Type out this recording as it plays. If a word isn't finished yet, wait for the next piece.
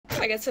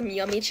I got some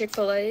yummy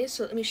Chick-fil-A,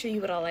 so let me show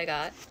you what all I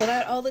got. I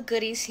got all the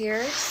goodies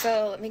here,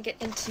 so let me get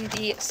into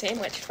the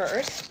sandwich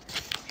first.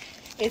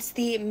 It's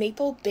the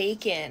maple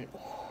bacon,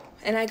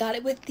 and I got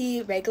it with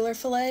the regular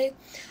filet.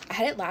 I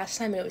had it last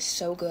time and it was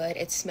so good.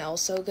 It smells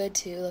so good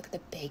too. Look at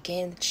the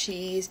bacon, the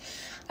cheese.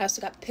 I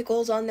also got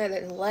pickles on there,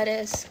 the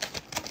lettuce.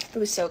 It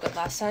was so good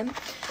last time.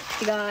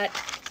 We got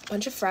a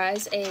bunch of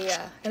fries,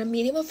 and a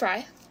medium of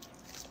fry.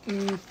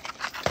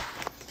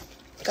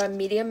 Got a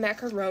medium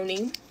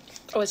macaroni.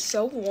 Oh, it's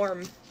so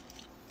warm.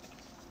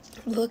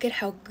 Look at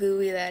how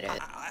gooey that is.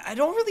 I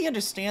don't really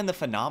understand the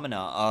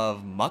phenomena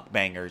of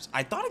mukbangers.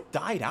 I thought it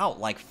died out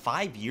like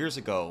 5 years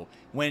ago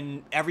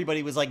when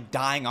everybody was like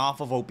dying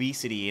off of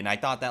obesity, and I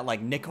thought that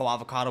like Nico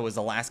Avocado was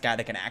the last guy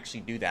that can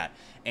actually do that.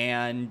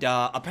 And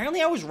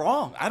apparently I was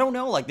wrong. I don't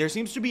know, like there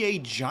seems to be a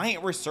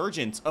giant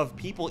resurgence of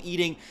people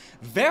eating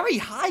very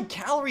high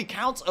calorie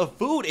counts of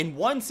food in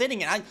one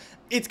sitting, and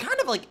it's kind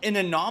of like an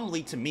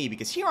anomaly to me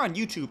because here on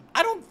YouTube,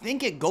 I don't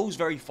think it goes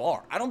very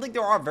far. I don't think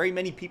there are very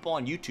many people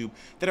on YouTube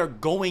that are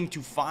going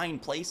to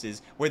find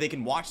places where they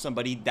can watch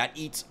somebody that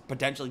eats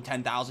potentially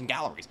 10,000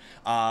 calories.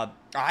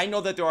 I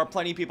know that there are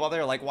plenty of people out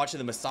there like watching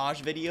the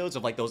massage videos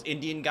of like those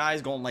Indian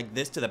guys going like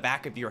this to the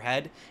back of your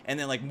head and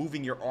then like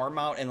moving your arm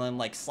out and then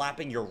like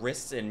slapping your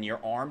wrists and your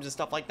arms and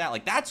stuff like that.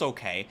 Like that's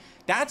okay.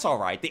 That's all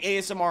right. The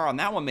ASMR on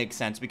that one makes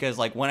sense because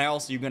like when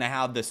else are you going to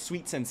have the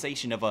sweet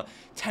sensation of a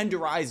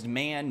tenderized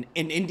man,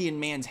 an Indian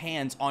man's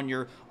hands on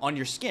your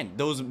skin?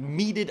 Those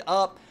meated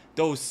up,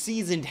 those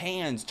seasoned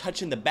hands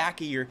touching the back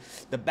of your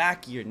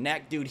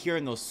neck, dude,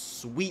 hearing those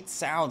sweet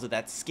sounds of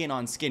that skin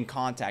on skin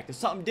contact is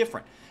something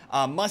different.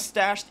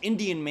 Mustached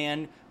Indian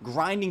man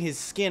grinding his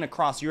skin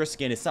across your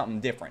skin is something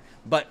different.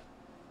 But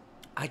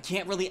I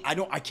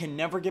can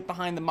never get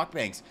behind the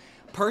mukbangs.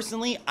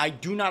 Personally, I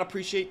do not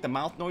appreciate the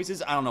mouth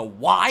noises. I don't know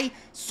why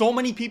so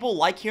many people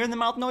like hearing the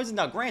mouth noises.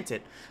 Now,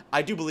 granted,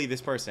 I do believe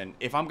this person,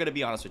 if I'm going to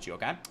be honest with you,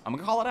 okay? I'm going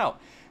to call it out.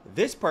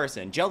 This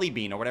person, Jelly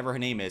Bean or whatever her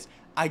name is,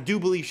 I do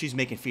believe she's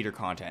making feeder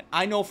content.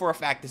 I know for a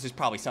fact this is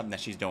probably something that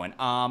she's doing.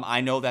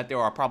 I know that there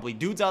are probably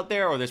dudes out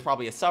there, or there's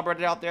probably a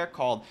subreddit out there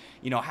called,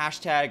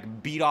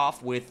 hashtag beat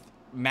off with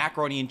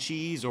macaroni and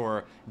cheese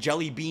or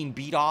jelly bean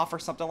beat off or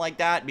something like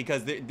that,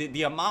 because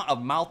the amount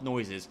of mouth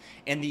noises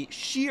and the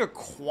sheer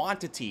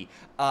quantity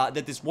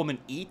that this woman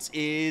eats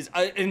is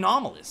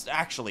anomalous,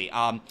 actually.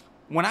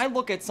 When I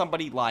look at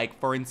somebody like,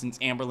 for instance,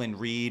 Amberlynn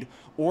Reed,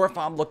 or if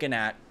I'm looking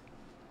at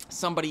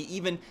somebody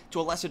even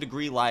to a lesser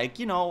degree like,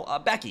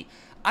 Becky,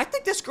 I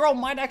think this girl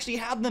might actually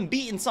have them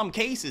beat in some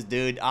cases,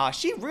 dude.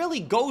 She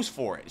really goes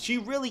for it. She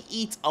really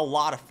eats a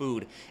lot of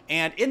food.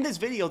 And in this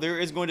video, there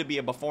is going to be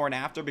a before and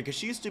after because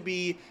she used to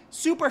be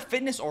super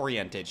fitness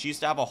oriented. She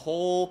used to have a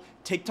whole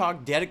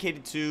TikTok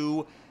dedicated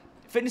to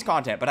fitness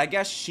content, but I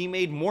guess she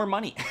made more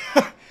money.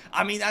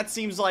 I mean, that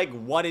seems like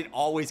what it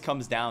always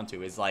comes down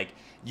to is like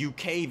you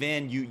cave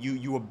in,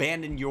 you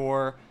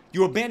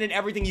abandon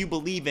everything you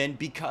believe in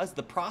because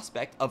the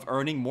prospect of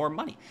earning more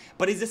money.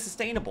 But is this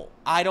sustainable?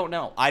 I don't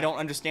know. I don't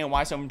understand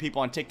why so many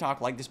people on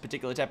TikTok like this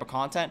particular type of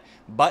content,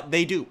 but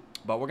they do.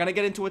 But we're going to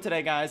get into it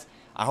today, guys.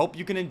 I hope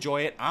you can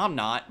enjoy it. I'm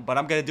not, but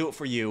I'm going to do it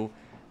for you.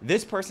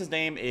 This person's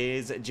name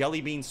is Jelly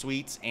Bean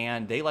Sweets,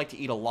 and they like to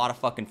eat a lot of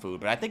fucking food,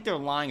 but I think they're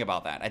lying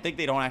about that. I think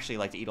they don't actually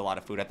like to eat a lot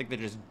of food. I think they're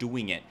just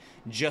doing it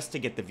just to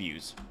get the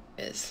views.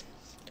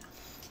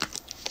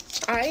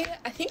 I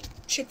think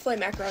Chick-fil-A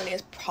macaroni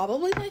is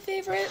probably my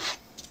favorite.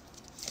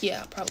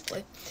 Yeah,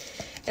 probably.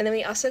 And then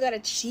we also got a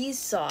cheese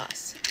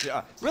sauce.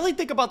 Yeah, really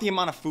think about the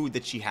amount of food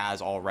that she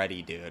has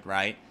already, dude,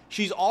 right?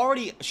 She's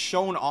already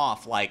shown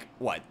off, like,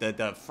 what?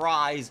 The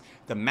fries,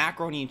 the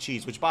macaroni and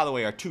cheese, which, by the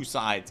way, are two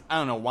sides. I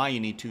don't know why you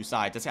need two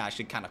sides. That's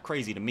actually kind of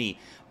crazy to me.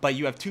 But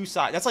you have two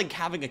sides. That's like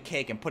having a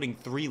cake and putting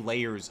 3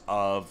 layers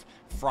of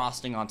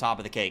frosting on top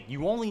of the cake.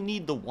 You only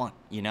need the one,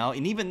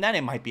 And even then,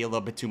 it might be a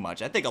little bit too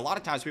much. I think a lot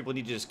of times people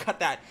need to just cut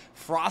that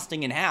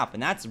frosting in half,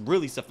 and that's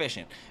really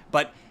sufficient.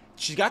 But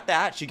she got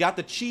that. She got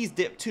the cheese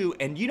dip, too.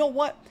 And you know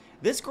what?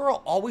 This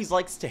girl always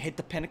likes to hit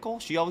the pinnacle.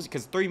 She always,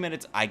 because 3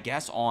 minutes, I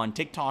guess, on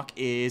TikTok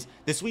is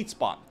the sweet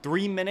spot.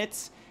 3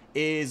 minutes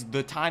is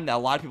the time that a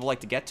lot of people like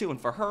to get to. And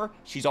for her,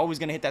 she's always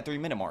going to hit that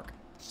 3-minute mark.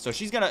 So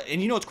she's going to,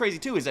 and what's crazy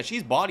too is that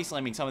she's body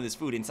slamming some of this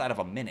food inside of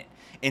a minute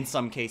in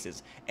some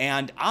cases.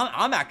 And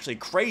I'm actually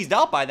crazed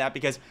out by that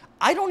because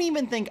I don't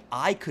even think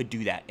I could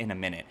do that in a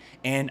minute.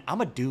 And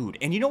I'm a dude.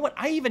 And you know what?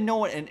 I even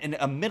know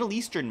a Middle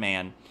Eastern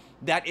man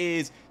that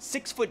is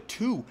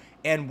 6'2"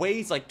 and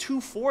weighs like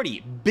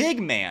 240.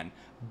 Big man.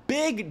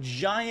 Big,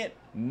 giant,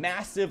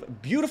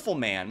 massive, beautiful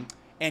man.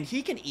 And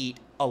he can eat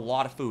a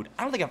lot of food.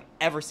 I don't think I've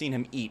ever seen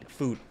him eat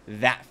food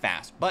that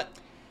fast. But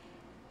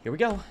here we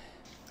go.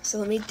 So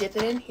let me dip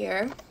it in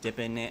here. Dip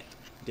in it.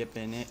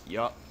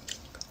 Yup.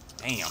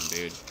 damn,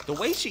 dude. The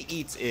way she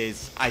eats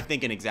is, I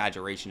think, an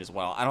exaggeration as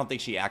well. I don't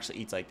think she actually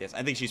eats like this.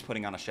 I think she's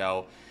putting on a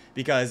show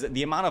because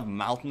the amount of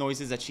mouth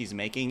noises that she's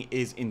making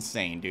is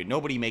insane, dude.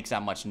 Nobody makes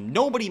that much.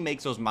 Nobody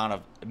makes those amount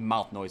of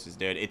mouth noises,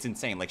 dude. It's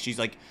insane. Like, she's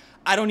like,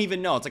 I don't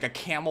even know. It's like a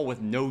camel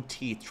with no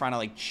teeth trying to,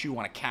 like, chew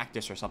on a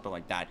cactus or something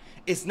like that.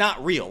 It's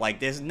not real. Like,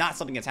 this is not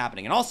something that's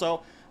happening. And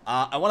also,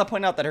 I want to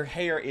point out that her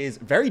hair is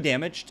very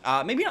damaged.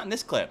 Maybe not in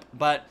this clip,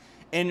 but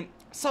in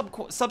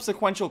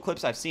subsequential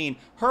clips I've seen,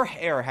 her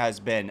hair has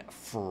been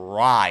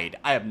fried.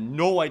 I have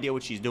no idea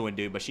what she's doing,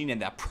 dude, but she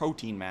needed that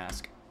protein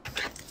mask.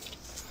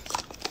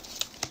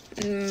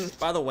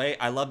 By the way,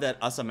 I love that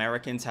us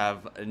Americans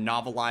have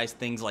novelized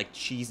things like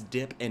cheese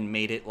dip and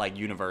made it like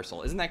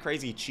universal. Isn't that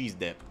crazy? Cheese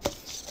dip.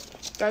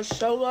 That's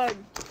so good.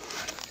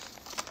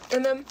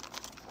 And then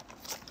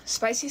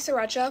spicy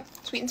sriracha,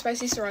 sweet and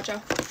spicy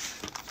sriracha,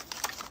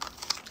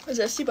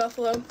 zesty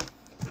buffalo,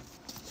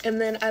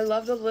 and then I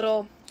love the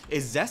little.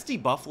 Is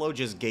Zesty Buffalo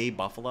just gay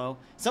buffalo?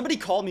 Somebody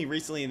called me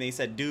recently and they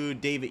said, dude,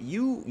 David,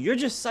 you're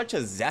just such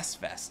a zest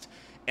fest.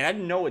 And I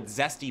didn't know what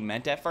zesty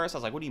meant at first. I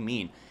was like, what do you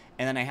mean?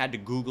 And then I had to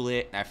Google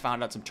it and I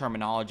found out some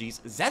terminologies.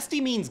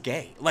 Zesty means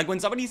gay. Like when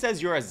somebody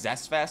says you're a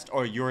zest fest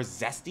or you're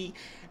zesty,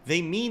 they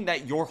mean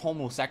that you're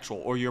homosexual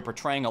or you're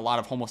portraying a lot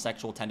of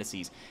homosexual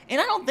tendencies. And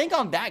I don't think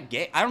I'm that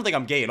gay. I don't think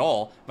I'm gay at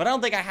all, but I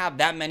don't think I have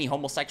that many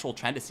homosexual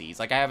tendencies.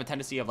 Like I have a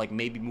tendency of like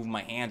maybe moving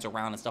my hands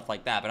around and stuff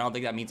like that, but I don't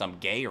think that means I'm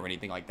gay or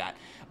anything like that.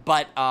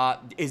 But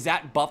is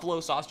that buffalo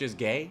sauce just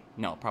gay?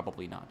 No,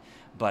 probably not.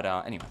 But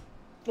anyway.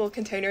 Little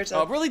containers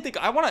I really think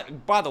I want to,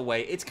 by the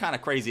way, it's kind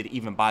of crazy to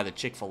even buy the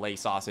Chick-fil-A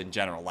sauce in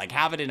general. Like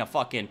have it in a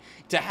fucking,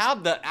 to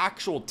have the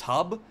actual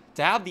tub,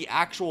 to have the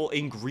actual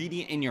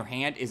ingredient in your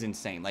hand is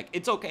insane. Like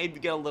it's okay if you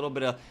get a little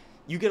bit of,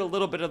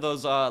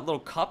 those little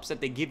cups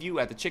that they give you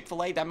at the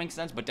Chick-fil-A, that makes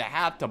sense. But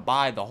to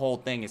buy the whole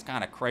thing is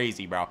kind of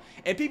crazy, bro.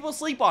 And people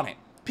sleep on it.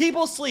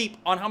 People sleep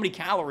on how many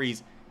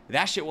calories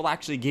that shit will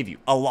actually give you.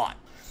 A lot.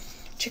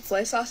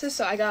 Chick-fil-A sauces,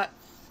 so I got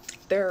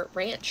their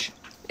ranch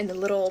in the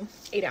little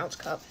 8-ounce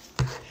cup.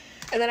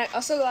 And then I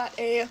also got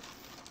a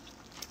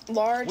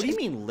large. What do you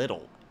mean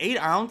little?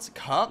 8-ounce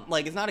cup?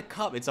 Like it's not a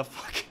cup. It's a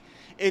fuck.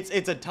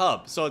 It's a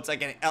tub. So it's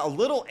like a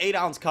little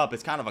 8-ounce cup.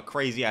 Is kind of a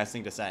crazy ass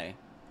thing to say.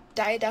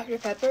 Diet Dr.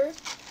 Pepper.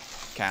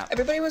 Cap.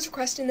 Everybody was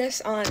requesting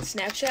this on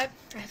Snapchat.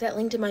 I have that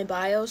linked in my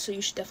bio, so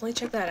you should definitely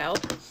check that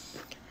out.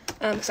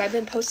 Because I've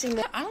been posting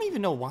that. I don't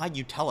even know why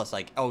you tell us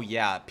like, oh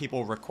yeah,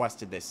 people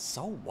requested this.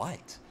 So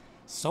what?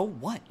 So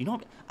what? You know,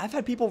 I've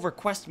had people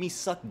request me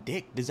suck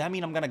dick. Does that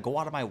mean I'm going to go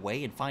out of my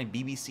way and find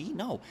BBC?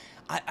 No.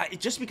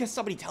 Just because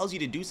somebody tells you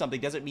to do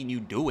something doesn't mean you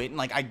do it. And,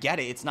 like, I get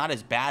it. It's not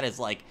as bad as,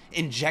 like,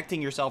 injecting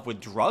yourself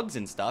with drugs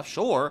and stuff,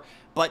 sure.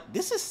 But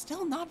this is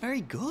still not very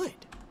good.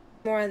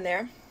 More in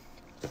there.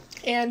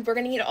 And we're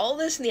going to eat all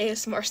this in the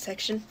ASMR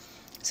section.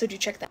 So do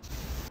check that.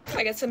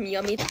 I got some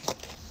yummy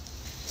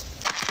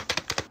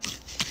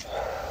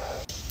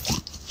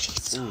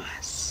cheese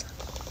sauce.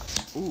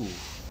 Ooh.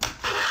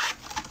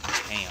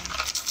 Ham.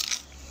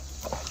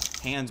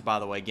 Hands, by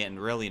the way, getting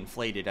really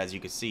inflated. As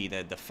you can see,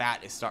 the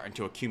fat is starting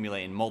to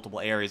accumulate in multiple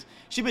areas.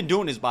 She's been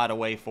doing this, by the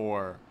way,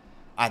 for,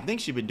 I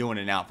think she's been doing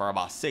it now for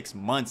about 6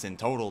 months in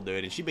total,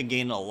 dude. And she's been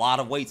gaining a lot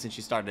of weight since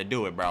she started to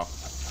do it, bro.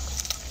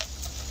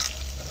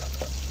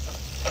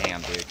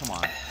 Damn, dude, come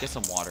on, get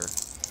some water.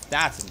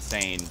 That's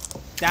insane.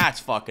 That's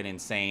fucking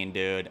insane,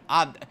 dude.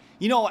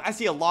 You know, I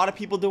see a lot of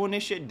people doing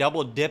this shit,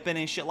 double dipping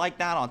and shit like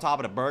that on top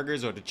of the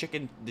burgers or the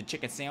chicken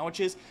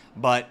sandwiches,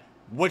 but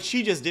what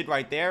she just did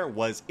right there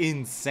was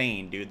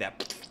insane, dude.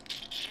 That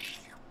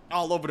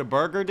all over the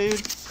burger,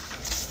 dude.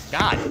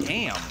 God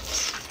damn.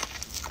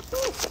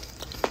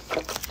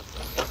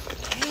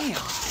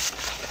 Damn.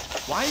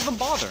 Why even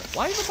bother?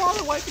 Why even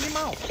bother wiping your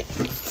mouth?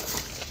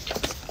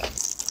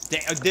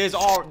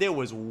 There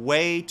was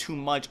way too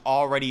much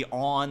already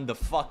on the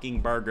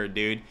fucking burger,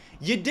 dude.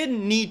 You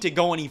didn't need to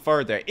go any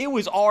further. It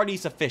was already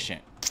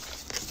sufficient.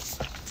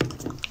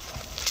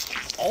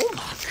 Oh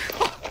my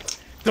god.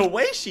 The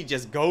way she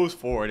just goes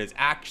for it is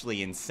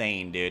actually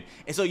insane, dude.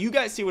 And so you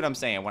guys see what I'm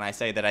saying when I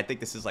say that I think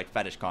this is like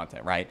fetish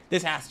content, right?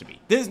 This has to be.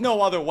 There's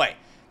no other way.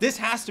 This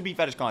has to be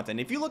fetish content.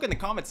 If you look in the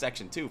comment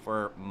section too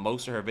for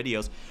most of her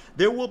videos,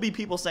 there will be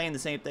people saying the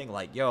same thing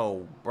like,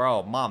 yo,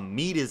 bro, my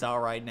meat is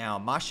out right now.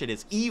 My shit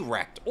is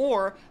erect.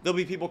 Or there'll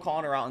be people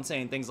calling her out and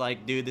saying things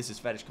like, dude, this is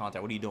fetish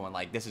content. What are you doing?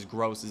 Like, this is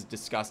gross. This is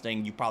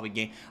disgusting. You probably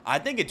gained, I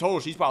think in total,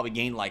 she's probably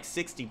gained like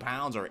 60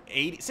 pounds or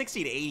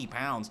 60 to 80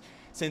 pounds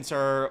since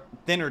her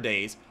thinner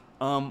days,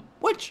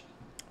 which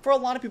for a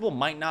lot of people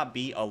might not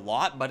be a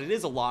lot, but it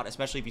is a lot,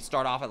 especially if you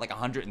start off at like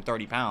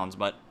 130 pounds.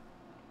 But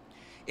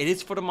it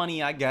is for the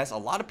money, I guess. A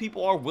lot of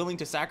people are willing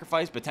to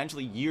sacrifice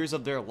potentially years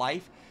of their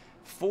life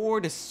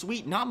for the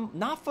sweet,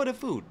 not for the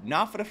food,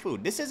 not for the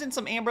food. This isn't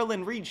some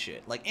Amberlynn Reed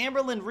shit. Like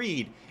Amberlynn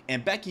Reed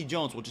and Becky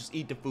Jones will just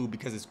eat the food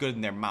because it's good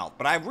in their mouth.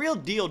 But I real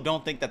deal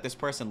don't think that this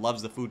person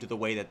loves the food to the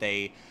way that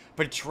they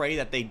portray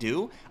that they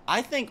do.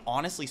 I think,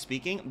 honestly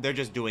speaking, they're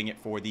just doing it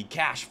for the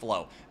cash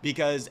flow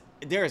because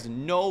there is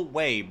no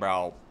way,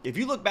 bro. If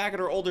you look back at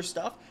her older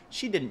stuff,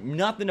 she did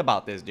nothing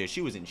about this, dude.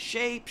 She was in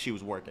shape, she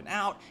was working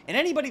out, and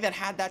anybody that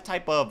had that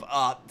type of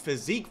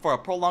physique for a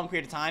prolonged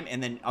period of time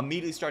and then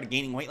immediately started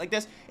gaining weight like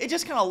this, it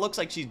just kind of looks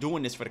like she's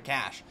doing this for the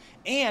cash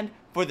and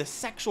for the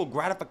sexual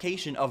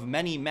gratification of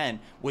many men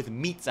with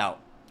meats out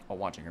while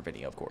watching her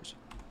video, of course.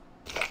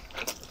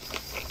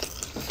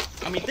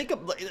 I mean, think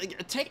of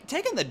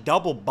taking the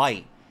double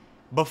bite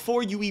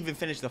before you even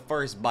finish the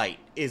first bite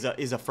is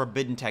a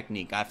forbidden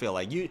technique. I feel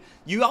like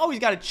you always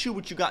got to chew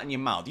what you got in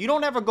your mouth. You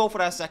don't ever go for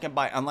that second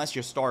bite unless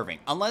you're starving,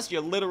 unless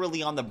you're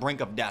literally on the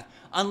brink of death,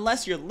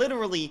 unless you're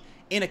literally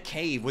in a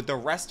cave with the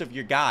rest of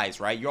your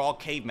guys, right? You're all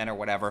cavemen or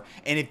whatever,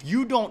 and if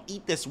you don't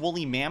eat this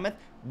woolly mammoth,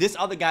 this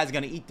other guy's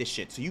gonna eat this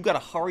shit. So you gotta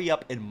hurry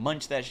up and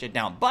munch that shit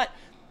down. But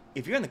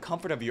if you're in the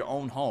comfort of your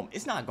own home,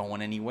 it's not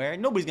going anywhere.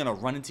 Nobody's gonna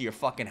run into your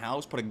fucking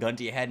house, put a gun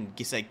to your head,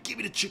 and say, "Give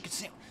me the chicken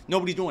sandwich."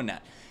 Nobody's doing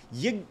that.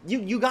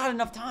 You got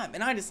enough time,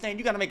 and I understand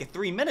you got to make it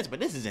 3 minutes,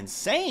 but this is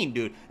insane,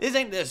 dude. This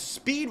ain't the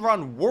speed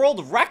run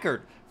world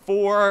record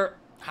for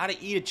how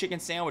to eat a chicken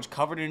sandwich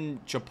covered in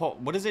Chipotle.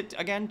 What is it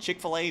again?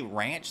 Chick-fil-A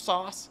ranch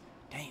sauce?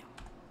 Damn.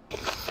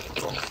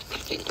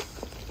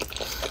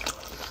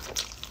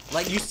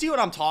 Like, you see what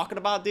I'm talking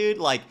about, dude?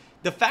 Like,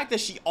 the fact that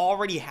she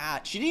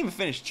didn't even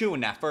finish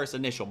chewing that first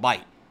initial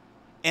bite.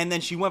 And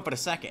then she went for the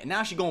second, and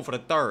now she's going for the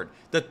third.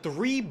 The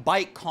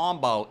 3-bite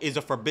combo is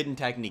a forbidden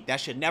technique. That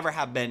should never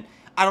have been.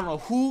 I don't know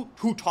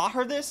who taught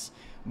her this,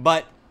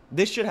 but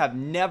this should have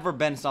never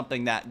been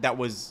something that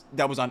was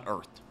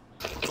unearthed.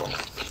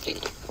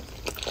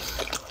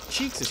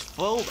 Cheeks is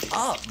filled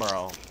up,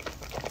 bro.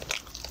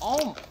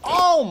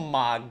 Oh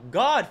my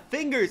God,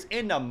 fingers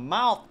in the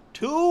mouth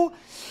too.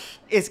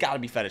 It's got to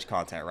be fetish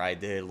content, right,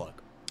 dude?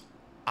 Look,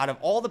 out of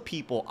all the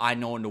people I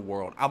know in the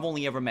world, I've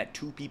only ever met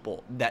 2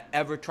 people that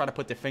ever try to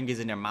put their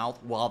fingers in their mouth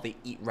while they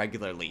eat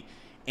regularly.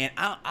 And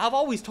I've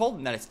always told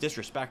them that it's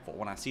disrespectful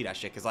when I see that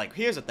shit. Because, like,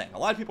 here's the thing. A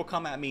lot of people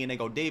come at me and they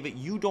go, "David,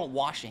 you don't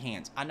wash your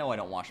hands." I know I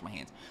don't wash my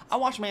hands. I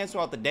wash my hands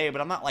throughout the day,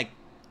 but I'm not like...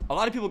 A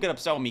lot of people get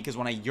upset with me because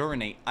when I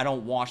urinate, I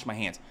don't wash my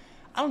hands.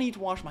 I don't need to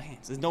wash my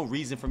hands. There's no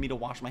reason for me to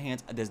wash my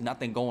hands. There's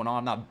nothing going on.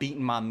 I'm not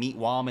beating my meat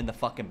while I'm in the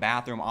fucking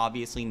bathroom,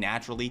 obviously,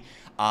 naturally.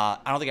 I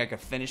don't think I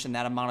could finish in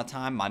that amount of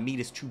time. My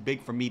meat is too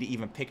big for me to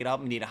even pick it up.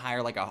 I need to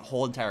hire, like, a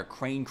whole entire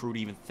crane crew to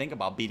even think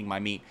about beating my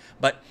meat.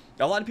 But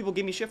a lot of people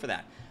give me shit for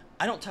that.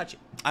 I don't touch it.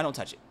 I don't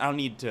touch it. I don't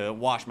need to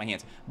wash my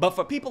hands. But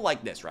for people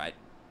like this, right?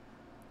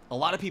 A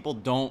lot of people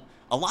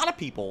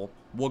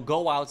will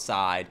go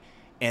outside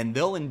and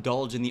they'll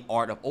indulge in the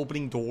art of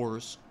opening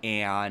doors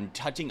and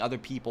touching other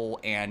people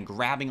and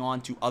grabbing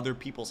onto other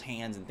people's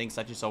hands and things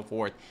such and so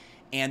forth.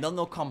 And then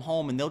they'll come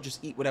home and they'll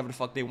just eat whatever the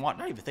fuck they want,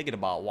 not even thinking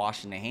about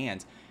washing their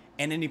hands.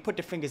 And then they put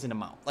their fingers in the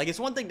mouth. Like, it's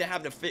one thing to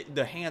have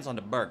the hands on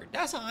the burger.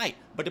 That's all right.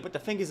 But to put the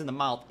fingers in the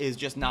mouth is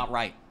just not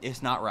right.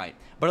 It's not right.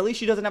 But at least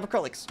she doesn't have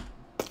acrylics.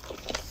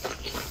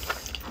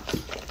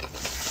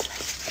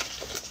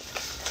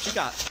 She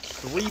got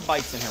 3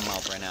 bites in her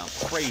mouth right now.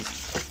 Crazy.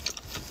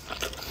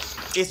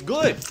 It's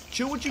good.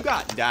 Chew what you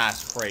got.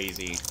 That's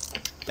crazy.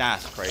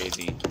 That's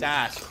crazy.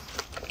 That's...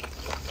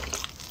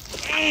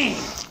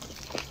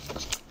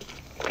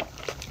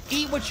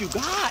 Eat what you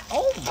got.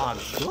 Oh my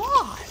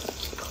God.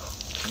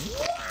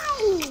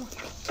 Wow.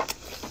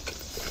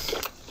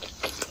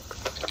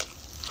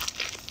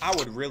 I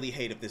would really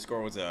hate if this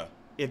girl was a...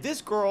 If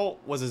this girl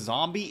was a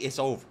zombie, it's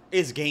over.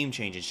 It's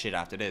game-changing shit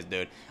after this,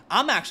 dude.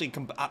 I'm actually,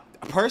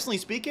 personally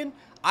speaking,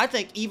 I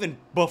think even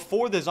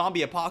before the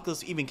zombie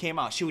apocalypse even came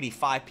out, she would eat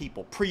 5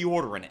 people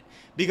pre-ordering it.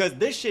 Because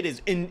this shit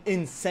is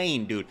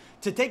insane, dude.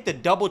 To take the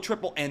double,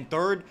 triple, and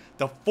third,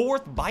 the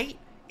 4th bite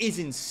is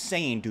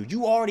insane, dude.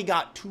 You already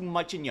got too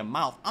much in your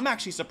mouth. I'm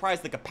actually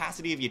surprised the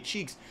capacity of your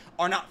cheeks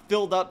are not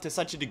filled up to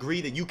such a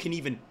degree that you can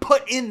even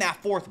put in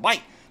that 4th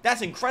bite.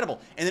 That's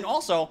incredible. And then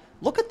also,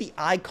 look at the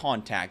eye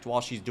contact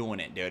while she's doing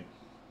it, dude.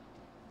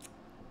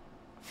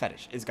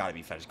 Fetish. It's got to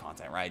be fetish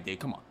content, right, dude?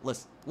 Come on.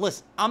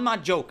 Listen. I'm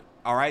not joking,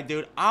 all right,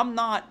 dude? I'm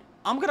going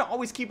to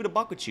always keep it a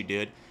buck with you,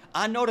 dude.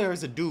 I know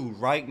there's a dude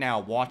right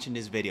now watching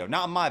this video.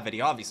 Not my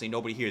video. Obviously,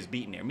 nobody here is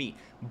beating their meat.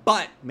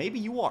 But maybe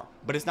you are.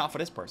 But it's not for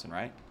this person,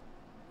 right?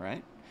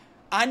 Right?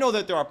 I know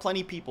that there are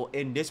plenty of people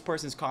in this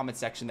person's comment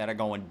section that are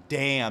going,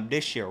 "Damn,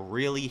 this shit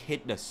really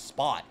hit the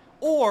spot."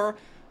 Or...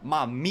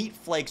 my meat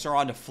flakes are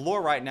on the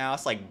floor right now.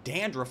 It's like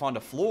dandruff on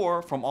the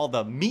floor from all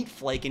the meat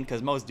flaking,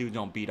 because most dudes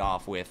don't beat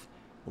off with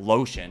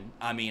lotion.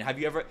 I mean, have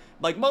you ever...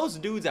 Like,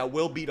 most dudes that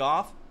will beat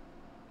off,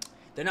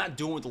 they're not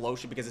doing with the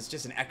lotion because it's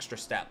just an extra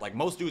step. Like,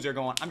 most dudes are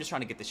going, "I'm just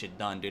trying to get this shit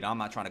done, dude. I'm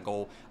not trying to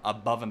go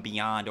above and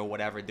beyond or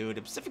whatever, dude."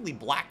 Specifically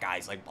black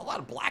guys. Like, a lot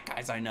of black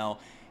guys I know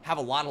have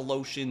a lot of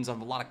lotions,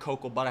 have a lot of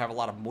cocoa butter, have a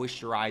lot of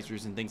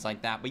moisturizers and things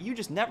like that, but you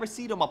just never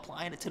see them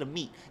applying it to the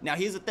meat. Now,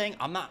 here's the thing.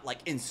 I'm not, like,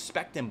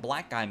 inspecting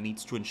black guy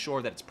meats to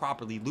ensure that it's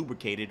properly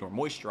lubricated or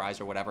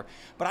moisturized or whatever,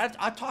 but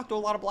I talk to a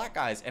lot of black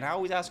guys, and I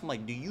always ask them,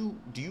 like, do you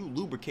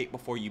lubricate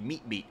before you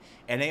meat?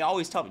 And they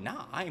always tell me,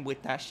 "Nah, I ain't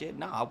with that shit.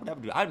 Nah, I would never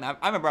do it." I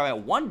remember I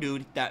met one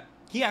dude that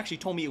he actually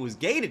told me it was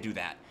gay to do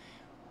that.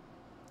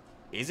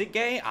 Is it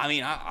gay? I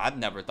mean, I've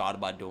never thought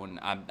about doing.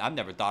 I've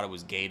never thought it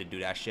was gay to do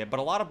that shit. But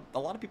a lot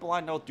of people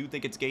I know do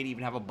think it's gay to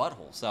even have a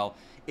butthole. So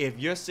if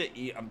you're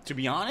to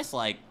be honest,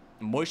 like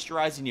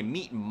moisturizing your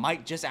meat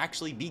might just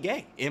actually be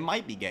gay. It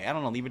might be gay. I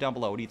don't know. Leave it down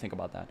below. What do you think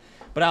about that?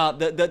 But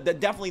the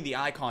definitely the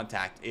eye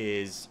contact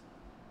is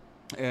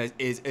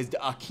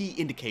a key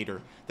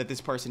indicator that this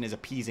person is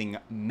appeasing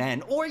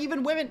men or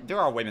even women. There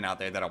are women out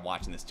there that are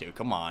watching this too.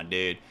 Come on,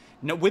 dude.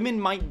 No, women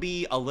might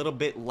be a little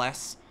bit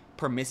less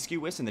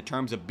promiscuous in the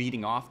terms of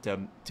beating off to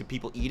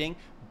people eating,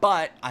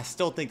 but I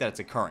still think that it's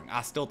occurring.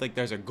 I still think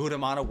there's a good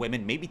amount of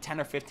women, maybe 10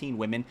 or 15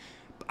 women.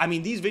 I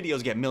mean, these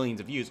videos get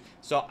millions of views,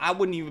 so I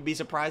wouldn't even be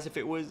surprised if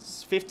it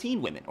was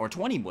 15 women or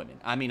 20 women.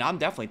 I mean, I'm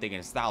definitely thinking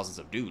it's thousands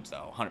of dudes,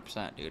 though,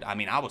 100%, dude. I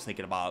mean, I was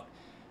thinking about...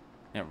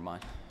 Never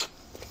mind.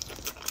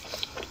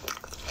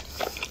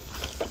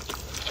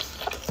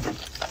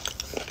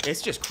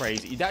 It's just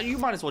crazy. You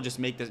might as well just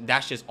make this.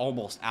 That's just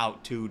almost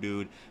out too,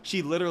 dude.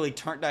 She literally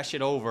turned that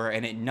shit over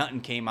and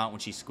nothing came out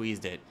when she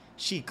squeezed it.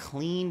 She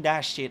cleaned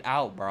that shit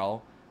out,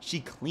 bro. She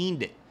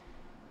cleaned it.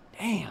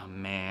 Damn,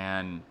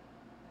 man.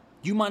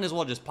 You might as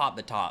well just pop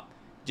the top.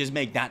 Just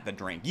make that the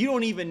drink. You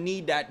don't even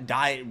need that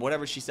diet,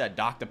 whatever she said,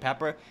 Dr.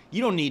 Pepper.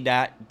 You don't need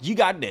that. You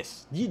got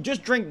this. You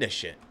just drink this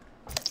shit.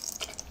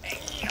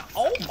 Damn.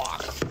 Oh my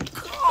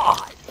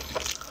God.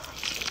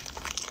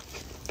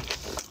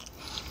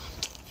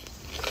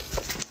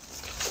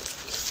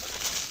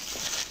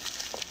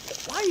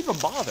 Why even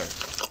bother?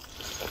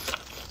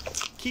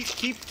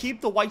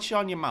 Keep the white shit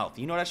on your mouth.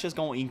 You know that shit's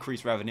gonna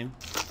increase revenue.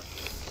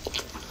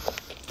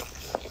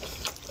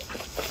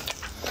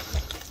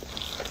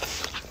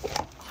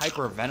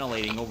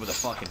 Hyperventilating over the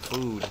fucking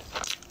food.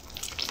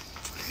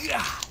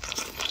 Yeah.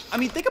 I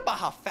mean, think about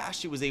how fast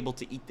she was able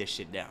to eat this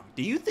shit down.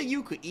 Do you think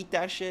you could eat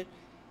that shit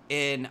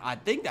in, I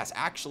think that's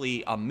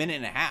actually a minute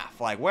and a half.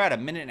 Like, we're at a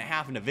minute and a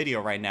half in the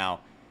video right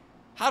now.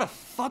 How the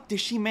fuck did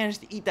she manage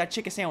to eat that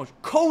chicken sandwich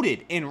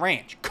coated in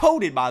ranch?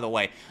 Coated, by the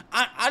way.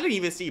 I didn't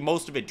even see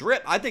most of it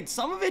drip. I think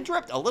some of it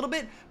dripped a little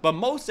bit, but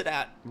most of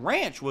that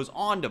ranch was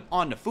on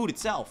the food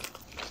itself.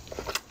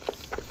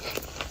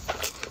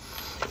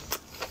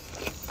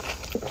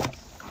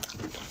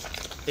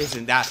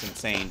 That's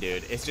insane,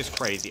 dude. It's just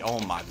crazy. Oh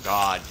my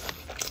God.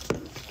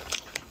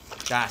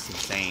 That's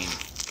insane.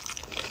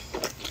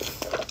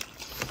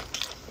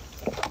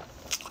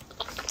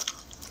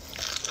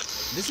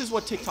 This is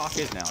what TikTok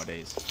is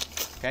nowadays.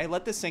 Okay,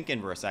 let this sink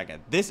in for a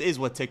second. This is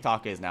what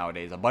TikTok is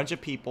nowadays. A bunch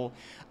of people.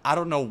 I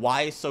don't know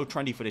why it's so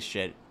trendy for this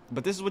shit,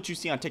 but this is what you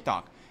see on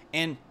TikTok.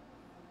 And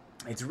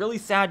it's really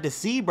sad to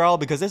see, bro,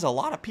 because there's a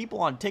lot of people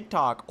on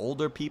TikTok,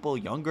 older people,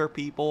 younger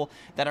people,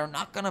 that are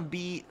not gonna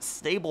be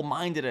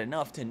stable-minded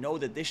enough to know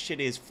that this shit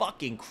is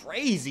fucking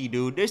crazy,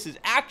 dude. This is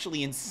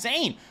actually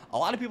insane. A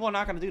lot of people are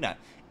not gonna do that.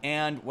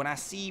 And when I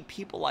see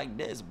people like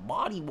this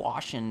body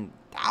washing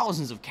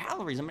thousands of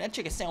calories, I mean, that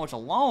chicken sandwich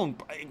alone,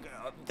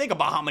 think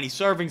about how many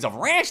servings of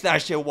ranch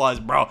that shit was,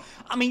 bro.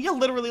 I mean, you're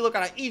literally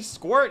looking at each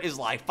squirt is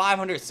like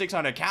 500,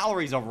 600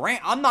 calories of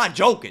ranch. I'm not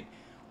joking.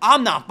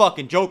 I'm not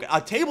fucking joking. A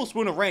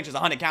tablespoon of ranch is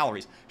 100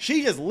 calories.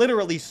 She just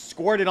literally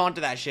squirted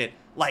onto that shit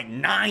like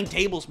 9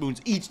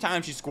 tablespoons each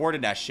time she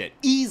squirted that shit.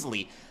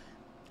 Easily.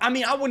 I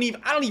mean, I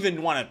don't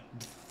even want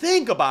to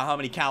think about how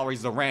many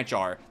calories the ranch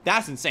are.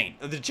 That's insane.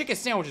 The chicken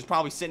sandwich is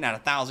probably sitting at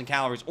 1,000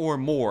 calories or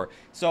more.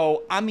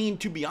 So, I mean,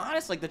 to be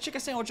honest, like the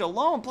chicken sandwich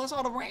alone, plus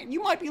all the ranch,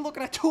 you might be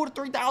looking at 2,000 to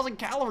 3,000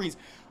 calories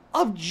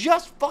of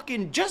just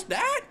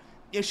that.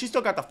 Yeah, she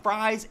still got the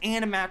fries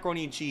and a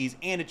macaroni and cheese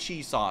and a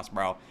cheese sauce,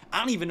 bro. I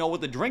don't even know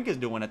what the drink is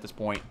doing at this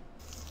point.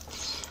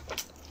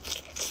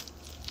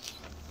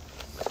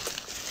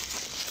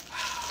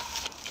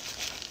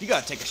 You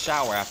gotta take a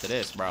shower after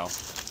this, bro.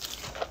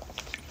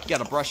 You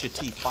gotta brush your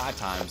teeth 5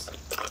 times.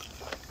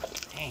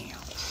 Damn.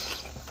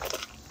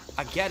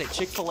 I get it,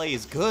 Chick-fil-A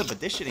is good, but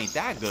this shit ain't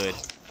that good.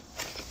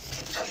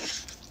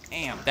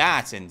 Damn,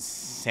 that's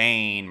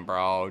insane,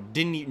 bro.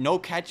 No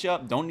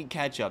ketchup? Don't need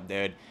ketchup,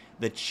 dude.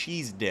 The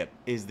cheese dip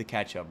is the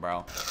ketchup,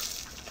 bro.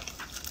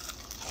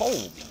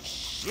 Holy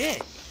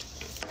shit.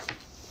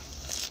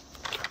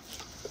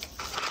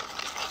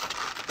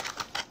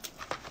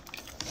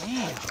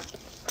 Damn.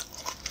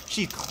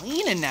 She's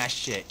cleaning that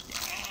shit.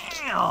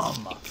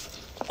 Damn.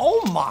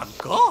 Oh my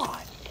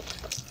God.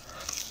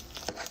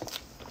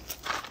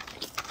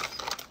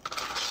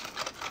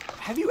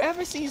 Have you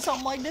ever seen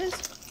something like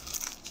this?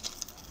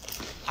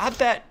 I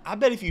bet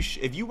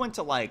if you went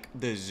to like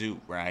the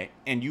zoo, right,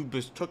 and you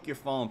just took your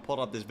phone, pulled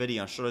up this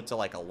video, and showed it to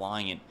like a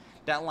lion,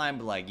 that lion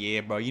be like, yeah,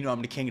 bro, you know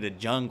I'm the king of the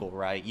jungle,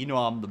 right? You know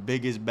I'm the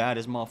biggest,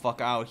 baddest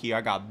motherfucker out here.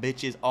 I got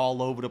bitches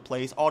all over the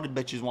place. All the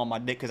bitches want my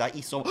dick because I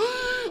eat so.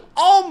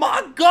 Oh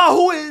my God,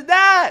 who is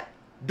that?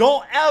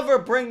 Don't ever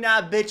bring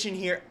that bitch in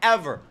here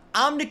ever.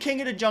 I'm the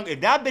king of the jungle. If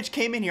that bitch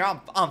came in here,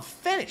 I'm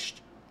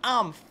finished.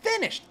 I'm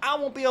finished. I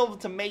won't be able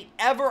to mate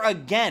ever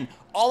again.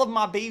 All of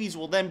my babies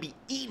will then be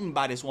eaten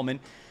by this woman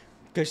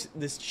because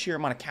this sheer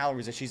amount of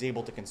calories that she's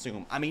able to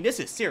consume. I mean, this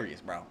is serious,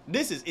 bro.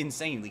 This is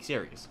insanely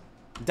serious.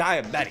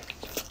 Diabetic.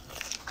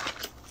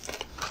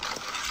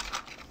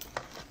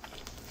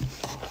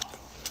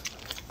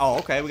 Oh,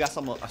 okay, we got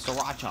some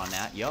sriracha on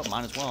that. Yup,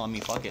 might as well. I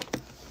mean, fuck it.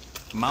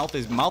 Mouth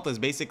is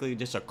basically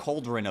just a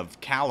cauldron of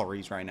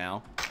calories right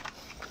now.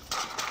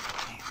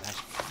 Damn, that's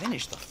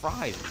finished. The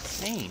fries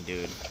insane,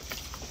 dude.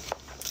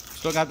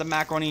 Still got the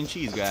macaroni and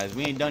cheese, guys.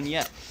 We ain't done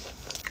yet.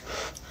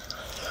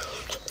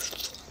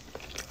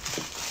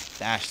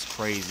 That's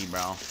crazy,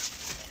 bro.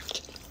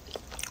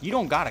 You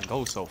don't gotta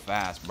go so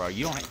fast, bro.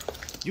 You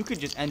could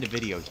just end the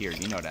video here.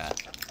 You know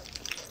that.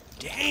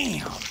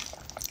 Damn.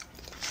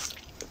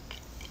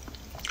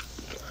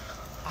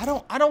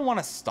 I don't want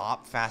to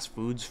stop fast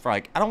foods for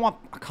like, I don't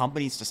want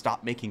companies to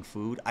stop making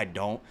food. I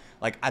don't.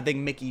 Like, I think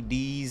Mickey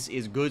D's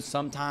is good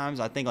sometimes.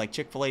 I think like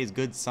Chick-fil-A is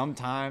good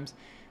sometimes.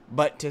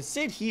 But to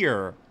sit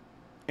here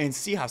and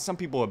see how some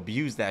people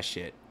abuse that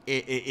shit,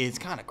 it's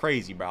kind of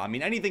crazy, bro. I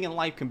mean, anything in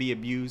life can be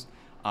abused.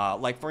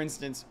 Like, for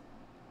instance,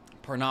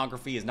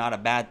 pornography is not a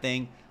bad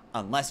thing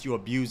unless you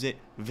abuse it.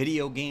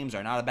 Video games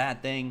are not a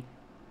bad thing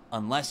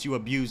unless you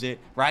abuse it,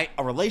 right?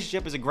 A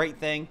relationship is a great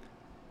thing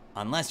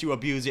unless you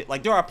abuse it.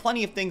 Like, there are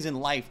plenty of things in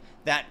life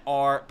that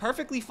are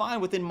perfectly fine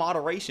within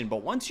moderation,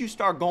 but once you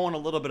start going a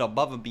little bit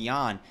above and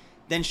beyond,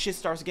 then shit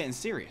starts getting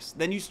serious.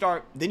 Then you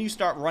start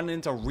running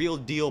into real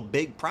deal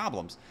big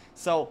problems.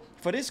 So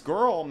for this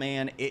girl,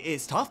 man,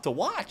 it's tough to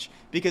watch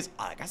because,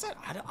 like I said,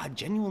 I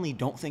genuinely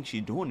don't think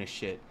she's doing this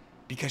shit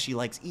because she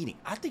likes eating.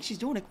 I think she's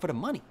doing it for the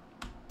money.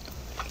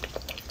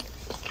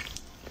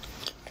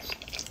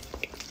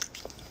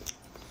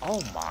 Oh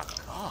my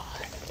God.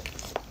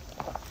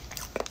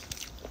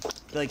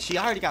 Like, she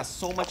already got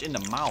so much in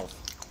the mouth.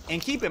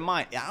 And keep in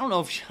mind, I don't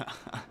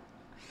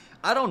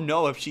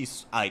know if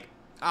she's like,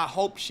 I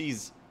hope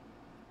she's,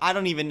 I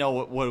don't even know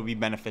what would be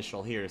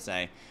beneficial here to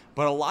say.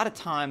 But a lot of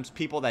times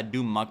people that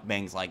do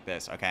mukbangs like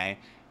this, okay,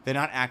 they're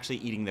not actually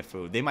eating the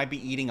food. They might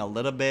be eating a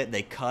little bit,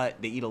 they cut,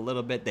 they eat a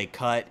little bit, they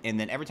cut, and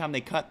then every time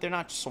they cut, they're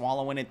not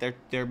swallowing it.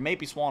 They're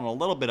maybe swallowing a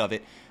little bit of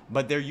it,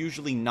 but they're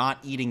usually not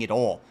eating it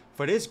all.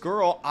 For this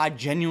girl, I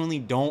genuinely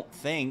don't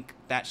think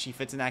that she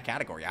fits in that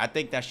category. I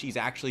think that she's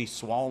actually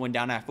swallowing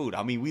down that food.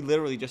 I mean, we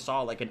literally just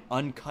saw like an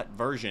uncut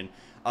version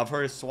of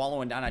her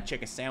swallowing down that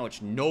chicken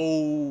sandwich.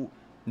 No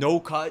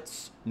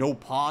cuts, no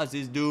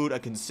pauses, dude. A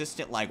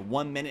consistent like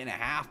 1.5 minutes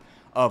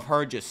of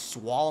her just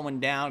swallowing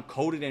down,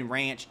 coated in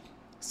ranch.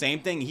 Same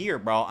thing here,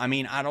 bro. I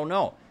mean, I don't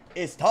know.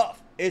 It's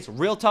tough. It's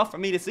real tough for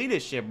me to see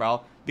this shit,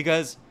 bro,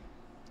 because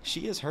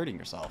she is hurting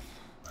herself.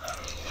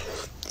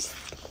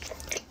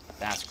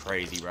 That's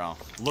crazy, bro.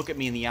 Look at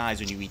me in the eyes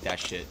when you eat that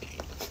shit.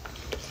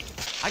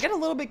 I get a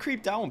little bit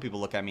creeped out when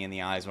people look at me in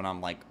the eyes when I'm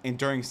like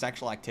during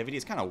sexual activity.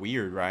 It's kind of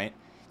weird, right?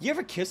 You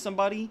ever kiss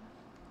somebody?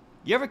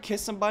 You ever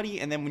kiss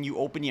somebody and then when you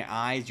open your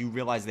eyes, you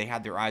realize they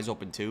had their eyes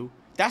open too?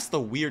 That's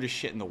the weirdest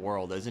shit in the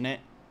world, isn't it?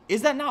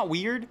 Is that not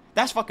weird?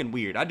 That's fucking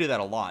weird. I do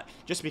that a lot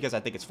just because I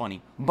think it's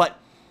funny. But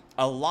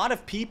a lot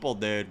of people,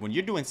 dude, when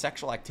you're doing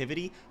sexual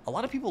activity, a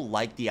lot of people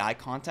like the eye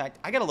contact.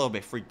 I get a little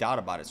bit freaked out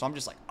about it. So I'm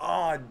just like,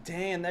 oh,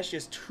 damn, that's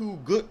just too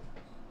good.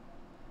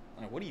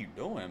 Like, what are you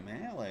doing,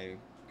 man? Like,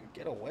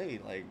 get away.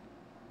 Like,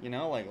 you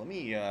know, like, let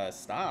me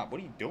stop. What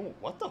are you doing?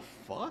 What the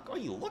fuck? Are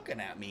you looking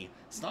at me?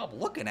 Stop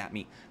looking at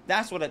me.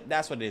 That's what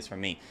it is for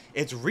me.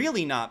 It's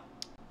really not.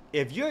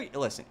 If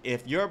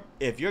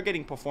you're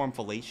getting performed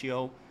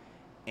fellatio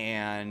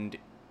and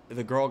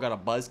the girl got a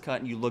buzz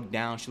cut and you look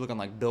down, she's looking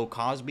like Bill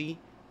Cosby.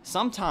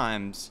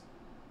 Sometimes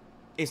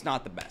it's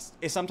not the best.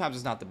 Sometimes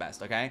it's not the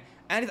best, okay?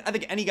 And I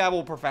think any guy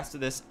will profess to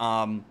this.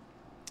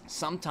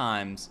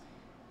 Sometimes,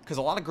 because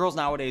a lot of girls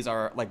nowadays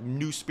are like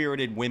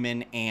new-spirited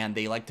women and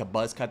they like to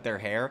buzz cut their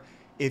hair.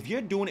 If you're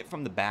doing it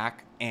from the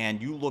back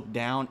and you look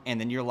down and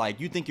then you're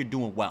like, you think you're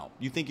doing well.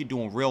 You think you're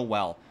doing real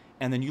well.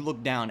 And then you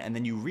look down and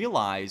then you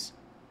realize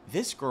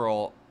this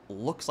girl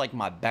looks like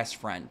my best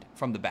friend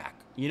from the back.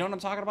 You know what I'm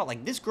talking about?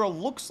 Like, this girl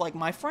looks like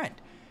my friend.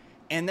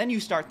 And then you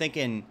start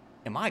thinking,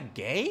 am I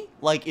gay?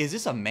 Like, is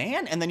this a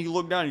man? And then you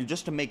look down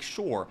just to make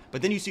sure.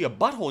 But then you see a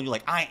butthole and you're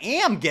like, I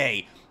am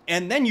gay.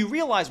 And then you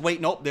realize,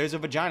 wait, nope, there's a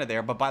vagina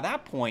there. But by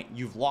that point,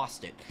 you've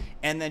lost it.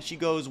 And then she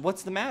goes,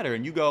 what's the matter?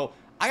 And you go,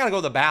 I gotta go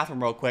to the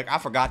bathroom real quick. I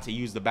forgot to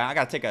use the bathroom. I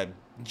gotta take a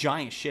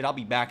giant shit. I'll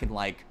be back in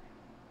like,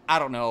 I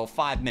don't know,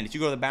 5 minutes. You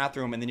go to the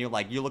bathroom and then you're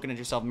like, you're looking at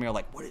yourself in the mirror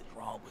like, what is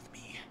wrong with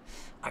me?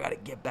 I gotta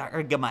get back. I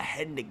gotta get my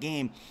head in the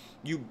game.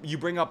 You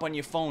bring up on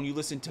your phone, you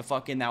listen to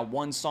fucking that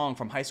one song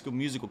from High School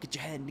Musical, get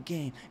your head in the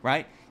game,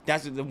 right?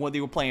 That's when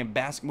they were playing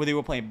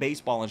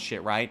baseball and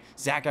shit, right?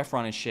 Zac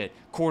Efron and shit,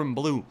 Cordon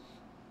Bleu.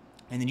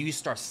 And then you just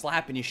start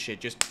slapping your shit,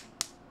 just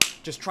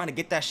trying to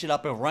get that shit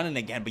up and running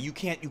again, but you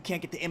can't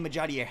get the image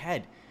out of your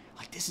head.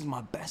 Like, this is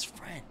my best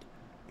friend,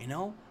 you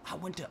know? I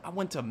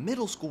went to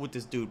middle school with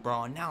this dude,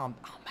 bro, and now I'm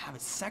having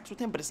sex with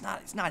him, but it's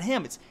not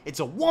him. It's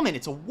a woman.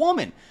 It's a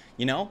woman,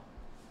 you know?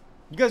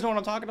 You guys know what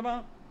I'm talking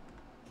about?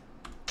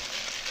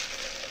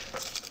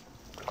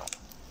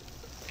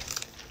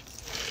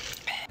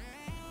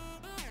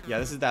 Yeah,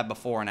 this is that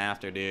before and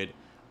after, dude.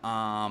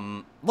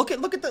 Look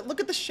at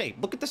the shape.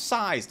 Look at the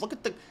size. Look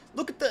at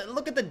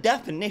the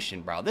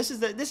definition, bro. This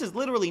is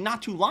literally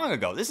not too long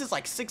ago. This is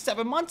like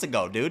 6-7 months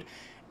ago, dude.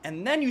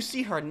 And then you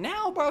see her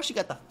now, bro. She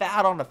got the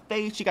fat on the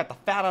face. She got the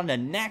fat on the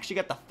neck. She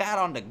got the fat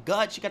on the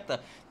gut. She got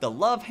the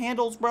love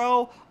handles,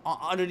 bro.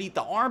 Underneath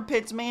the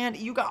armpits, man.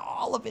 You got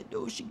all of it,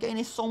 dude. She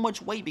gaining so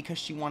much weight because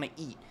she want to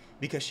eat.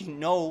 Because she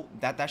know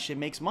that that shit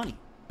makes money.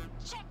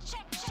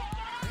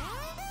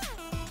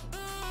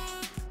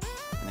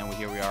 And then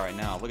here we are right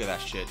now. Look at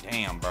that shit.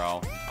 Damn,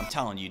 bro. I'm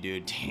telling you,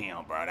 dude.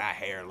 Damn, bro. That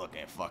hair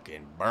looking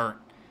fucking burnt.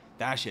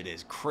 That shit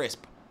is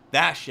crisp.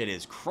 That shit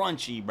is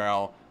crunchy,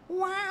 bro.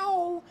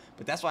 Wow.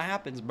 But that's what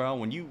happens, bro.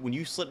 When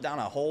you slip down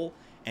a hole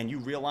and you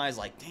realize,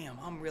 like, damn,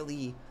 I'm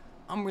really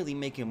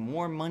making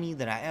more money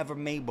than I ever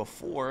made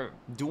before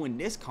doing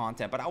this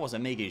content, but I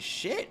wasn't making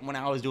shit when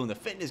I was doing the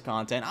fitness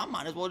content. I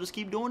might as well just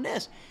keep doing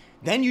this.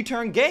 Then you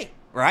turn gay,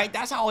 right?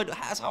 That's how it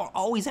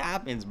always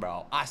happens,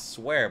 bro. I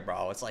swear,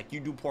 bro. It's like you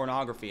do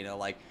pornography and they're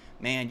like,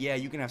 man, yeah,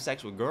 you can have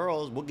sex with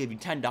girls. We'll give you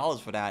 $10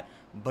 for that.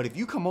 But if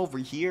you come over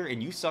here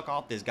and you suck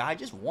off this guy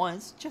just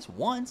once,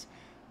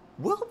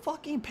 we'll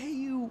fucking pay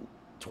you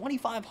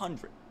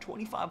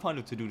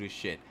 $2,500 to do this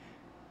shit.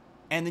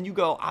 And then you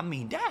go, I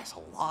mean, that's a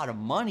lot of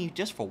money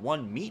just for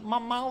one meat in my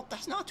mouth.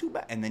 That's not too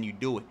bad. And then you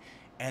do it.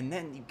 And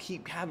then you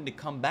keep having to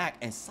come back.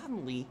 And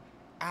suddenly,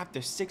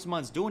 after 6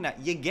 months doing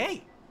that, you're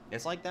gay.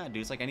 It's like that,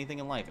 dude. It's like anything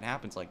in life. It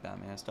happens like that,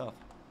 man. It's tough.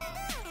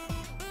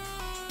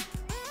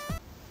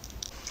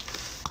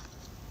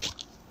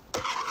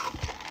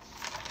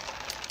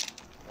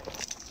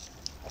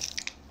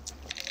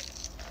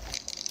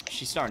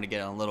 She's starting to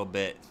get a little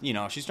bit, you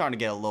know, she's starting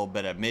to get a little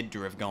bit of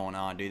midriff going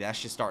on, dude.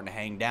 That's just starting to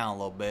hang down a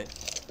little bit.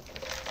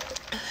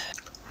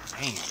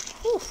 Damn.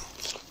 Whew.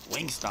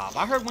 Wingstop.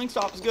 I heard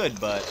Wingstop is good,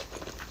 but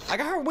I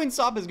heard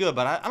Wingstop is good,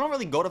 but I don't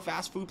really go to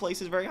fast food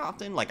places very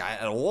often, like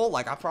at all.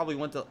 Like I probably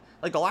went to,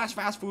 like the last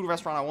fast food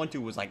restaurant I went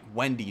to was like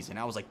Wendy's, and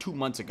that was like 2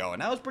 months ago,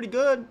 and that was pretty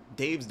good.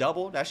 Dave's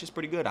Double, that's just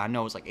pretty good. I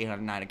know it's like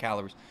 890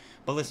 calories,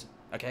 but listen,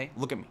 okay,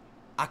 look at me.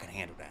 I can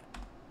handle that.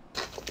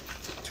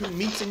 2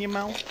 meats in your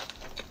mouth.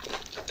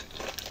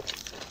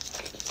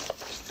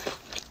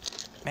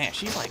 Man,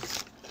 she's like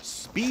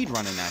speed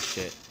running that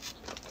shit.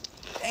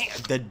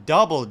 Damn, the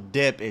double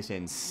dip is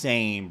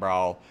insane,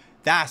 bro.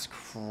 That's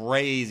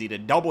crazy. The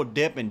double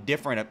dip in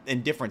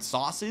different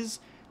sauces,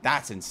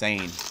 that's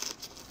insane.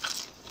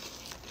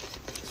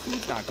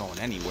 Food's not going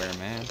anywhere,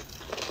 man.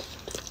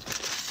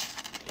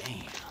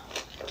 Damn.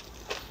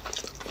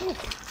 Whew.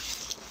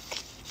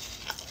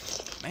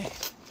 Man,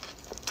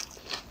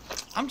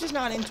 I'm just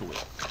not into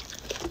it.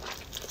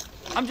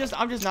 I'm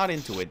just not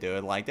into it,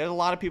 dude. Like, there's a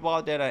lot of people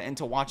out there that are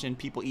into watching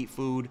people eat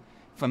food.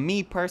 For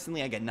me,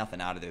 personally, I get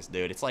nothing out of this,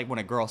 dude. It's like when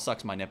a girl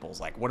sucks my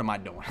nipples. Like, what am I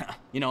doing?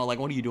 You know, like,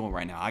 what are you doing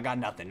right now? I got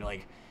nothing.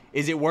 Like,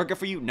 is it working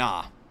for you?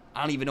 Nah.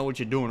 I don't even know what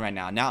you're doing right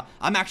now. Now,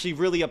 I'm actually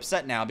really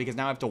upset now because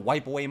now I have to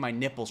wipe away my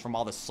nipples from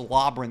all the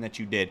slobbering that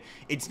you did.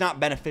 It's not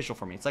beneficial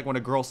for me. It's like when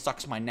a girl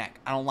sucks my neck.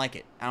 I don't like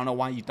it. I don't know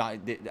why you thought...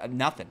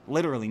 Nothing.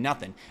 Literally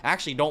nothing. I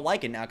actually don't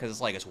like it now because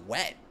it's like it's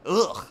wet.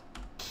 Ugh.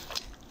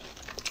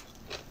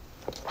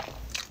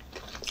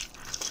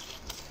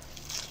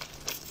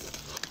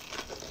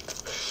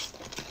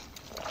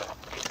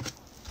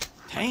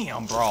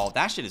 Damn, bro.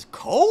 That shit is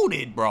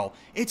coated, bro.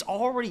 It's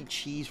already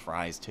cheese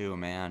fries, too,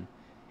 man.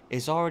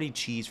 It's already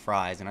cheese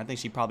fries. And I think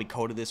she probably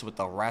coated this with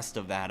the rest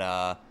of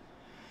that,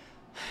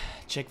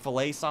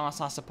 Chick-fil-A sauce,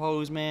 I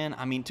suppose, man.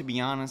 I mean, to be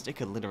honest, it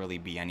could literally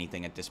be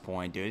anything at this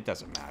point, dude. It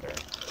doesn't matter.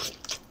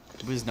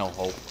 There's no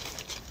hope.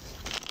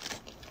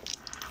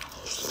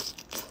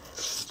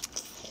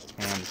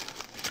 And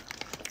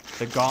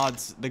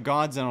the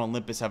gods on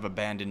Olympus have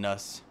abandoned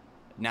us.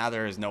 Now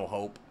there is no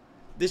hope.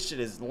 This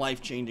shit is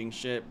life-changing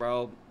shit,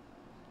 bro.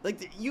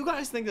 Like, you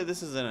guys think that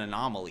this is an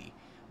anomaly.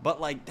 But,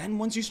 like, then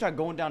once you start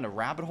going down the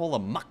rabbit hole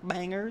of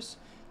mukbangers,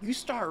 you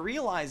start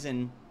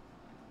realizing,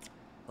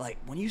 like,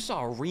 when you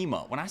saw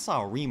Remo, when I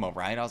saw Remo,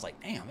 right, I was like,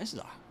 damn, this is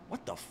a,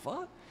 what the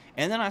fuck?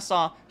 And then I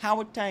saw,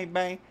 how it taste,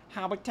 babe,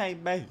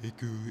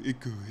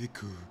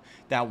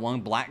 that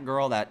one black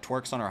girl that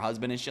twerks on her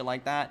husband and shit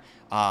like that.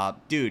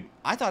 Dude,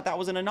 I thought that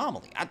was an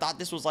anomaly. I thought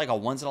this was like a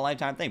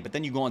once-in-a-lifetime thing. But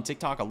then you go on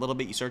TikTok a little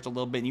bit, you search a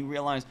little bit, and you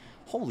realize,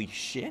 holy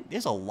shit,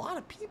 there's a lot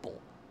of people.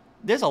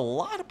 There's a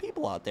lot of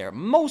people out there.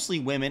 Mostly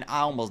women. I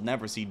almost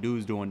never see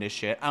dudes doing this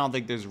shit. I don't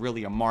think there's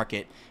really a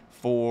market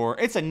for...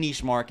 It's a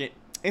niche market.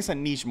 It's a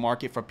niche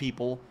market for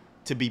people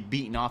to be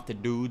beating off to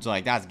dudes.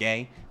 Like, that's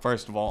gay,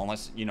 first of all,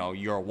 unless, you know,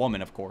 you're a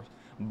woman, of course.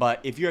 But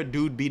if you're a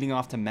dude beating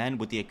off to men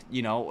with the,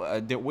 you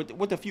know,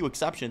 with a few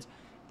exceptions,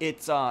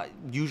 it's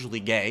usually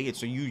gay.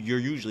 It's you're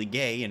usually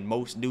gay, and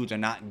most dudes are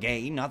not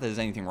gay. Not that there's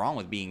anything wrong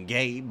with being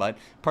gay, but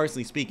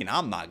personally speaking,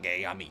 I'm not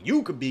gay. I mean,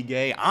 you could be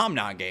gay. I'm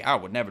not gay. I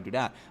would never do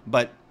that.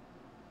 But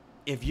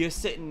if you're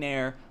sitting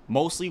there,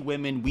 mostly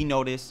women, we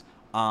notice.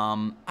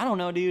 I don't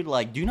know, dude.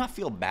 Like, do you not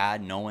feel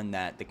bad knowing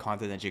that the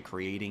content that you're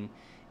creating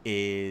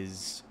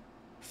is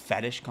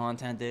fetish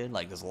content, dude?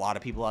 Like, there's a lot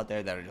of people out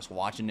there that are just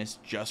watching this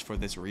just for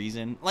this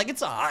reason. Like,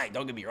 it's alright,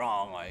 don't get me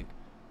wrong. Like,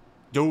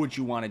 do what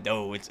you want to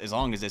do. It's as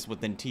long as it's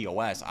within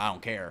TOS, I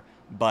don't care.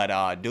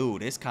 But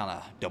dude, it's kind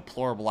of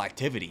deplorable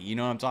activity. You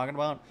know what I'm talking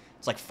about?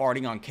 It's like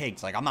farting on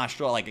cakes. Like, I'm not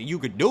sure. Like, you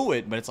could do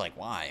it, but it's like,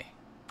 why?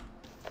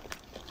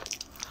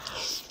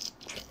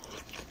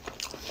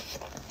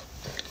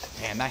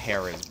 Damn, that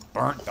hair is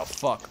burnt the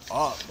fuck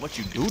up. What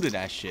you do to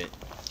that shit?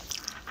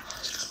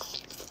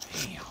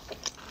 Damn.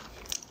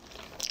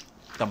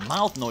 The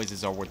mouth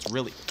noises are what's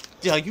really...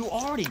 Yeah, you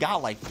already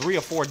got like 3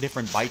 or 4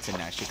 different bites in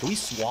that shit. Can we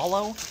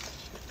swallow?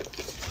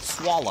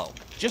 Swallow.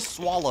 Just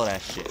swallow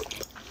that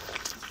shit.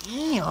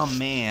 Damn,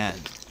 man.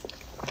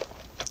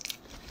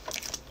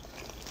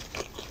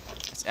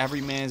 It's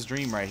every man's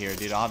dream right here,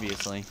 dude,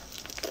 obviously.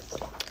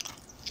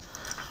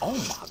 Oh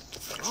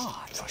my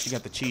god. Oh, she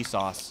got the cheese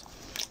sauce.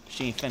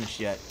 She ain't finished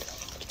yet.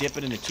 Dip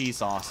it in the cheese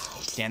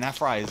sauce. Damn, that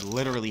fry is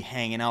literally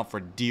hanging out for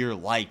dear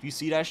life. You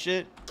see that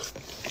shit?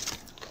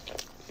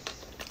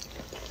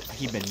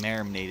 He been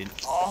marinated.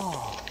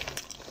 Oh.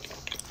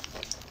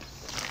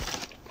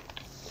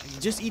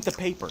 Just eat the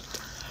paper.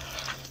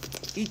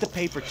 Eat the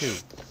paper too.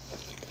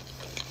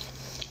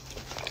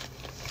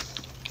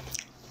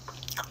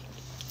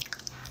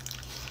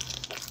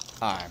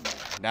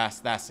 Alright, man.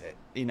 That's it.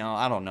 You know,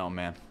 I don't know,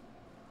 man.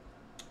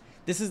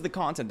 This is the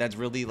content that's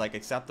really like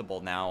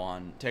acceptable now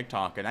on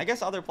TikTok and I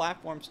guess other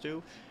platforms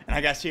too, and I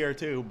guess here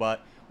too,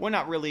 but we're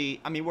not really,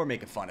 I mean, we're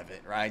making fun of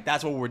it, right?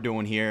 That's what we're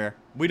doing here.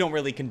 We don't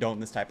really condone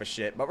this type of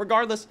shit, but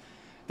regardless,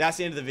 that's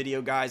the end of the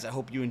video, guys. I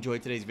hope you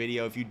enjoyed today's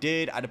video. If you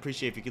did, I'd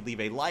appreciate if you could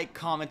leave a like,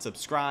 comment,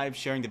 subscribe,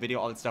 sharing the video,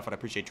 all that stuff I'd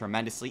appreciate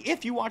tremendously.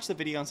 If you watch the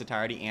video in its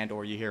entirety and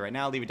or you're here right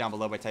now, leave it down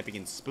below by typing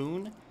in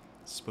spoon.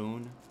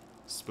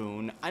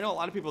 I know a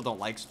lot of people don't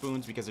like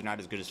spoons because they're not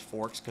as good as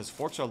forks, because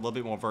forks are a little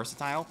bit more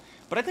versatile,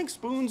 but I think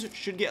spoons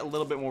should get a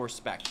little bit more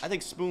respect. I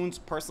think spoons,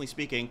 personally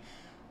speaking,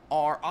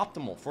 are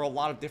optimal for a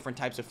lot of different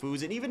types of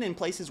foods, and even in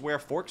places where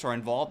forks are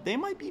involved, they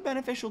might be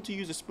beneficial to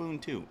use a spoon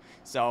too.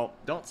 So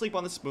don't sleep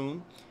on the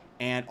spoon.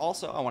 And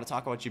also, I want to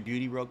talk about your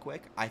beauty real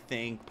quick. I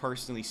think,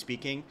 personally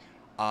speaking,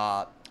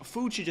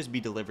 food should just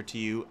be delivered to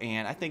you,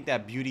 and I think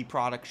that beauty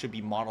product should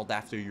be modeled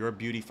after your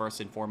beauty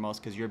first and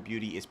foremost, because your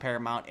beauty is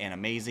paramount and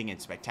amazing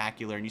and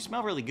spectacular, and you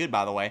smell really good,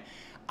 by the way.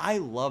 I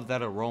love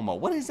that aroma.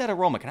 What is that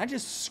aroma? Can I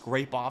just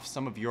scrape off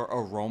some of your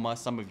aroma,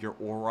 some of your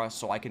aura,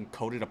 so I can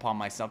coat it upon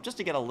myself just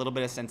to get a little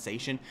bit of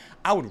sensation?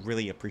 I would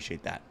really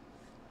appreciate that.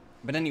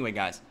 But anyway,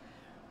 guys,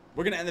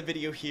 we're going to end the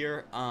video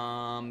here.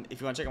 If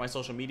you want to check out my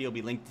social media, it'll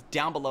be linked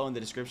down below in the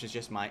description. It's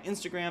just my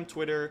Instagram,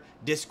 Twitter,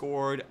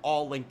 Discord,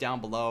 all linked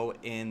down below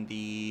in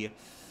the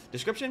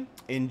description.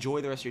 Enjoy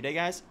the rest of your day,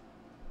 guys.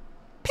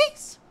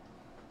 Peace!